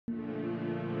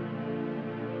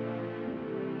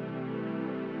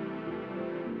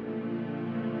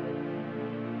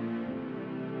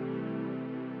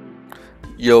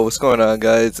Yo, what's going on,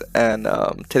 guys? And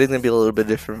today's gonna be a little bit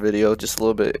different video, just a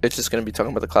little bit. It's just gonna be talking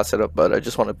about the class setup, but I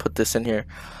just want to put this in here.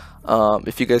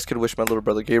 If you guys could wish my little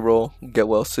brother Gabriel get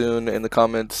well soon in the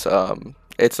comments.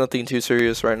 It's nothing too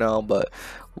serious right now, but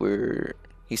we're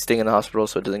he's staying in the hospital,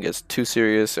 so it doesn't get too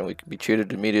serious, and we can be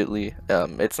treated immediately.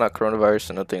 It's not coronavirus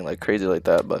or nothing like crazy like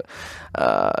that, but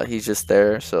he's just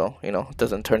there, so it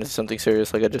doesn't turn into something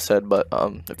serious like I just said. But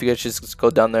if you guys just go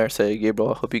down there, say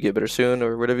Gabriel, I hope you get better soon,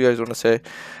 or whatever you guys want to say.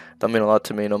 That mean a lot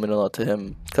to me. Don't mean a lot to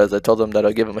him, because I told him that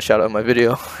I'll give him a shout out in my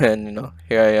video, and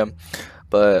here I am.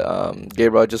 But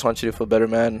Gabriel, I just want you to feel better,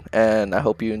 man, and I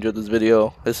hope you enjoyed this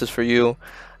video. This is for you,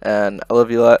 and I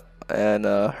love you a lot. And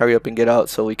hurry up and get out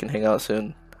so we can hang out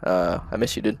soon. I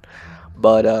miss you, dude.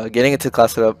 But getting into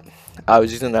class setup, I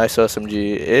was using the ISO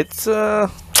SMG. It's I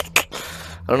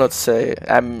don't know what to say.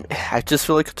 I just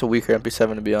feel like it's a weaker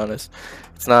MP7, to be honest.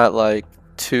 It's not like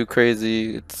too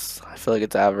crazy. I feel like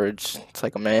it's average. It's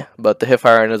like a meh. But the hip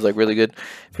fire is like really good.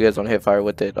 If you guys want to hip fire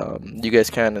with it, you guys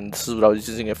can. And this is what I was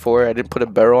using it for. I didn't put a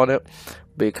barrel on it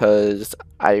because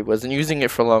I wasn't using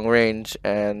it for long range,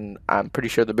 and I'm pretty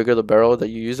sure the bigger the barrel that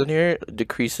you use in here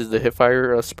decreases the hip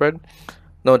fire spread.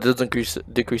 No, it doesn't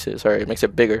decrease it. Sorry, it makes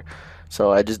it bigger.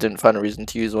 So I just didn't find a reason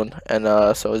to use one, and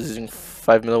so I was using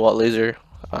 5 milliwatt laser,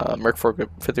 Merc 4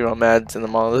 grip 50 round mads, and the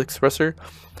monolith expressor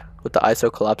with the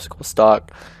ISO collapsible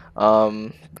stock.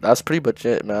 That's pretty much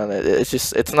it, man.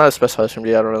 It's not a specialized SMG.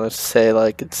 I don't know what to say.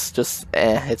 Like, it's just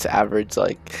it's average.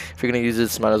 Like, if you're gonna use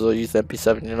it, might as well use the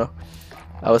MP7.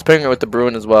 I was pairing it with the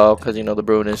Bruin as well, because the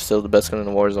Bruin is still the best gun in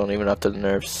the Warzone even after the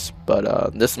nerfs.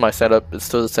 But this is my setup. It's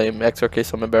still the same XRK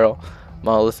summon barrel,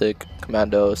 monolithic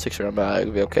commando, 6-round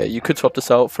mag. Okay, you could swap this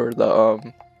out for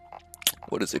the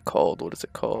what is it called?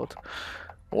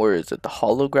 Where is it? The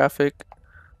holographic?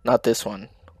 Not this one.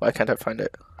 Why can't I find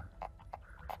it?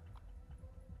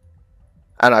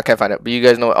 I know I can't find it, but you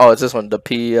guys know. Oh, it's this one, the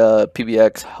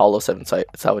PBX Holo 7 sight.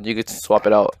 It's that one. You can swap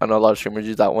it out. I know a lot of streamers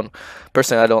use that one.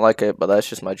 Personally, I don't like it, but that's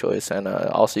just my choice. And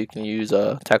also, you can use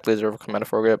tac laser over Commander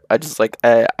 4 grip. I just like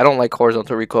I don't like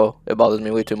horizontal recoil. It bothers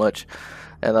me way too much,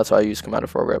 and that's why I use Commander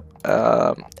 4 grip.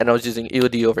 And I was using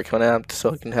EOD over Conamped,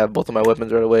 so I can have both of my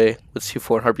weapons right away with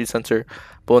C4 and heartbeat sensor.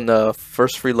 But when the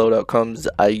first free loadout comes,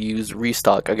 I use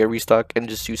restock. I get restock and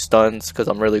just use stuns because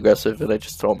I'm really aggressive and I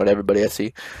just throw them at everybody I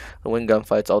see. I win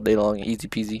gunfights all day long, easy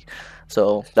peasy.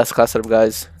 So that's the class setup,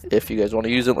 guys. If you guys want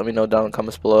to use it, let me know down in the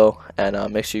comments below,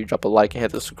 and make sure you drop a like and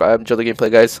hit the subscribe. Enjoy the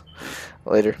gameplay, guys.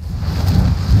 Later.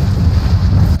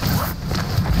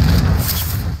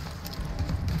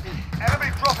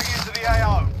 Enemy dropping into the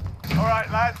AO.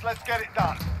 Alright lads, let's get it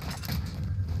done.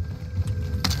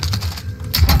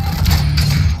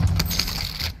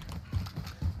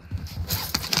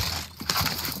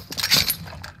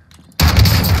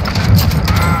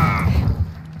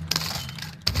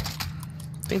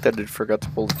 I think that dude forgot to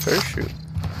pull the parachute.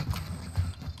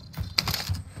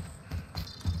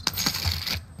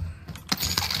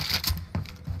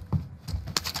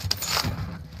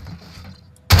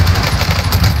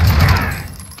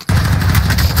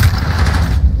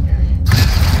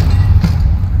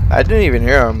 I didn't even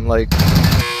hear him, like...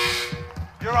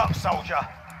 You're up, soldier.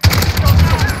 Don't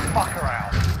fuck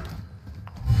around.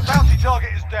 The bounty target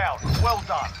is down. Well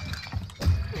done.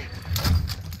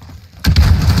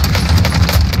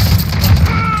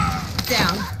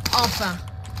 Down. Alpha.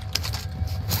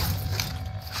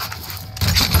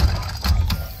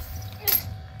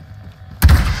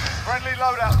 Friendly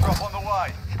loadout drop on the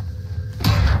way.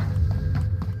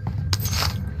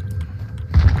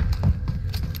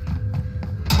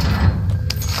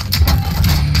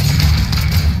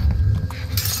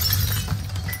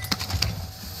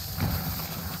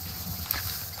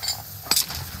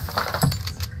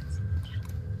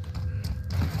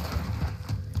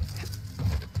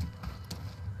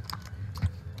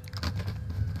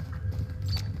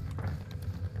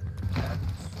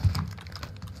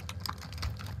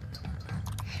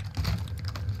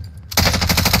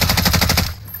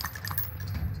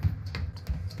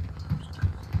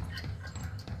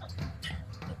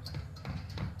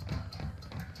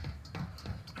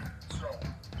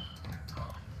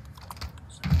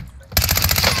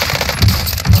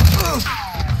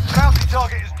 Bounty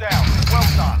target is down. Well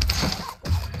done.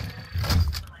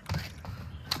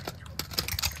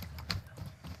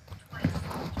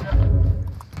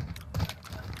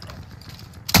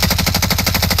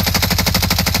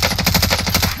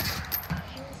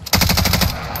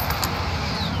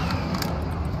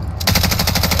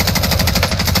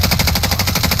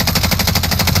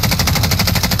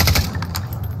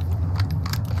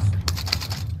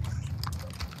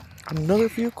 Another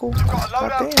vehicle? Got a God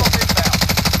loadout damn. drop inbound.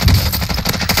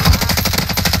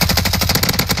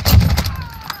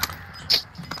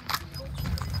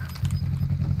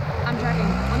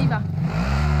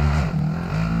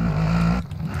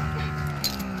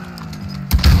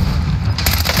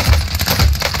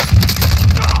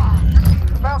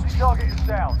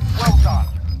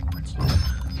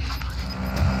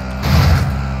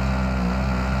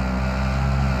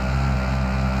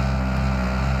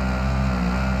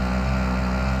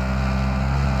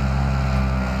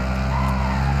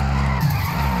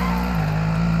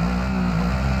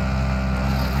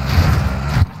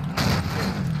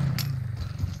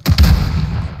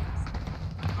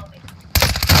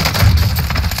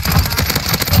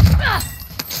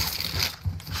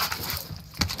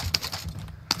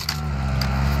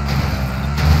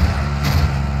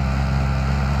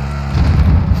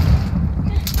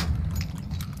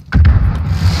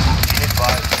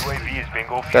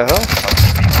 bingo The fuel. hell?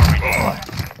 RTB for resupply.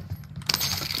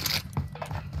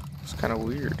 It's kind of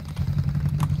weird.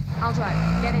 I'll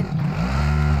drive. Get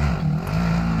in.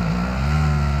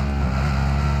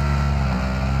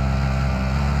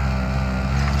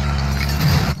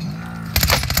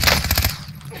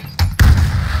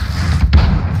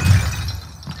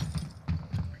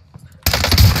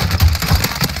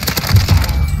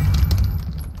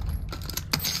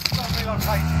 Stop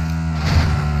relocating.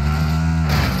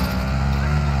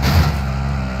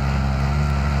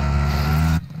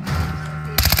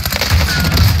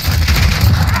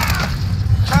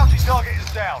 Bounty target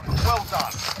is down. Well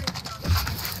done.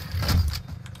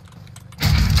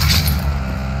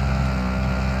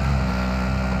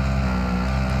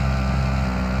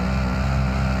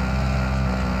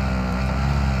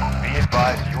 Be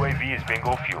advised, UAV is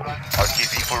bingo fuel.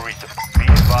 RTB for resupply. Be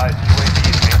advised, UAV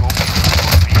is bingo fuel.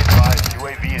 Be advised,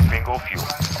 UAV is bingo fuel.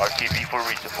 RTB for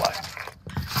resupply.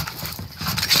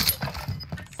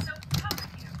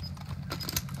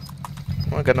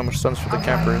 Well, I got no more stuns for the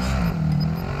campers.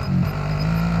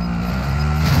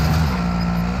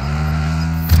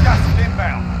 Gas is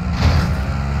inbound.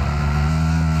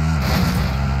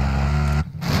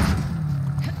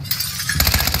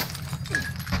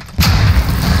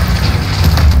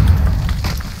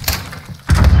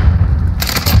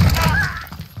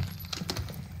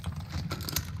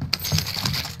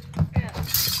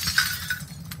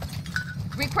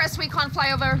 Request recon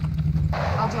flyover.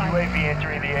 I'll drive. UAV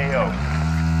entering the AO.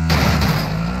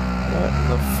 What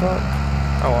the fuck?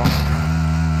 Oh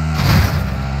well.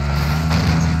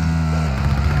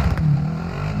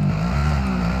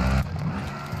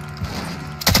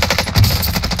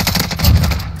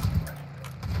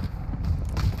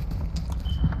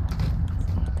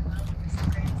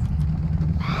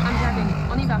 I'm driving.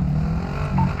 On y va.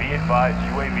 Be advised,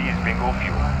 UAV is bingo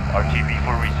fuel. RTB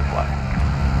for resupply.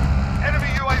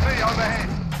 Enemy UAV overhead.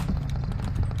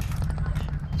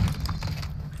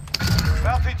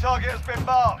 Bounty target has been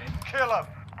marked. Kill him.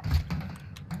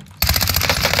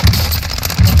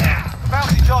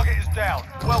 Bounty target is down.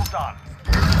 Well done.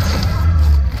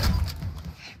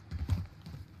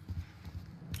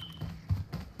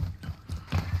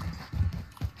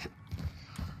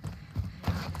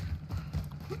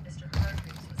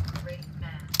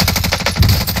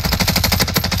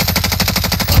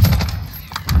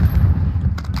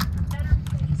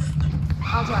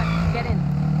 I'll drive. Get in.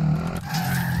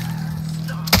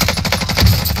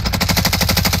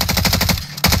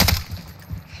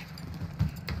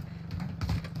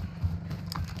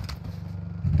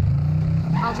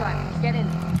 I'll drive. Get in.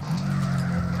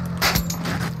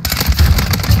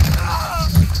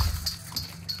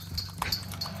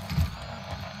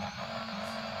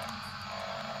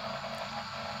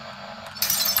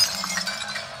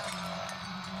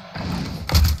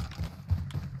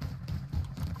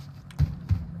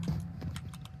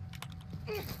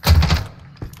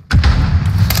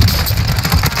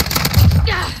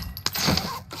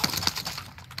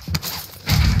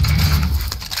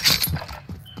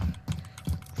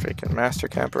 Freaking master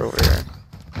camper over here.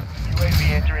 UAV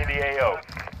entering the AO.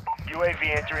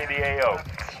 UAV entering the AO.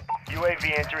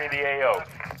 UAV entering the AO.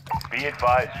 Be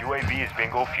advised, UAV is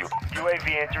bingo fuel.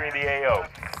 UAV entering the AO.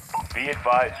 Be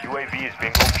advised, UAV is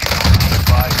bingo fuel. Be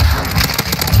advised,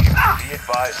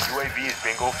 UAV is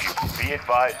bingo fuel. Be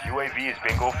advised, UAV is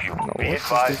bingo fuel. Be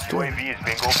advised, UAV is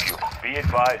bingo fuel. Be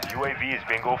advised, UAV is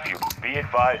bingo fuel. Be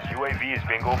advised, UAV is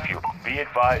bingo fuel. Be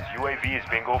advised, UAV is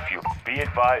bingo fuel. Be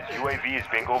advised, UAV is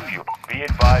bingo fuel. Be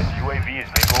advised, UAV is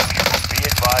bingo fuel. Be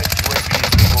advised, UAV is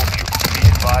bingo fuel. Be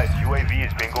advised, UAV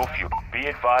is bingo fuel. Be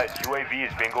advised, UAV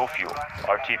is bingo fuel.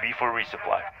 RTB for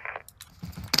resupply.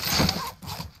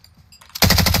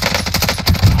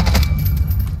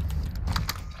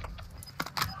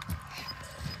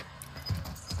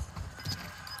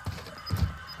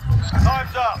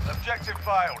 Time's up. Objective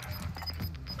failed.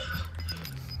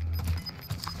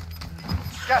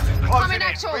 Gas is closing Coming in.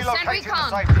 actual, send Relocating the recon.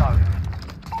 safe zone.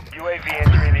 UAV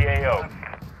entering the AO.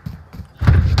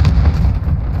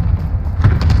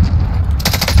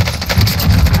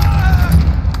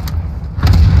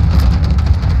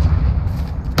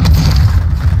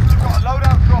 You've got a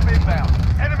loadout drop inbound.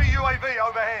 Enemy UAV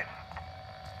overhead.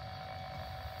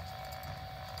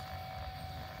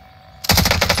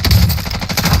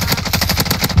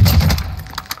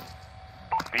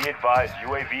 Be advised,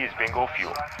 UAV is bingo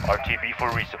fuel. RTB for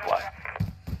resupply.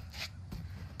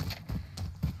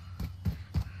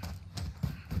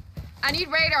 I need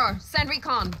radar. Send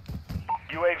recon.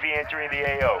 UAV entering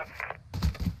the AO.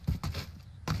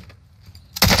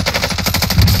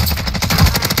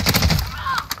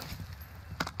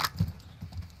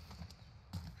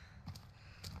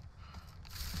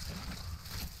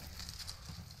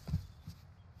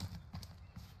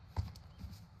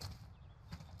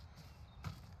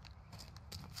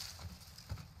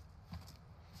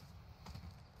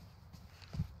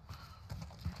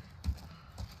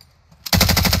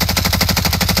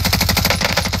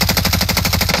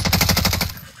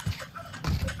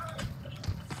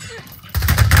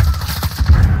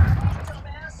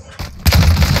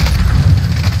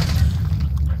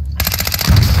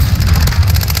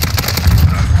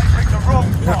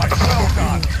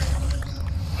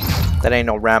 That ain't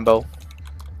no Rambo.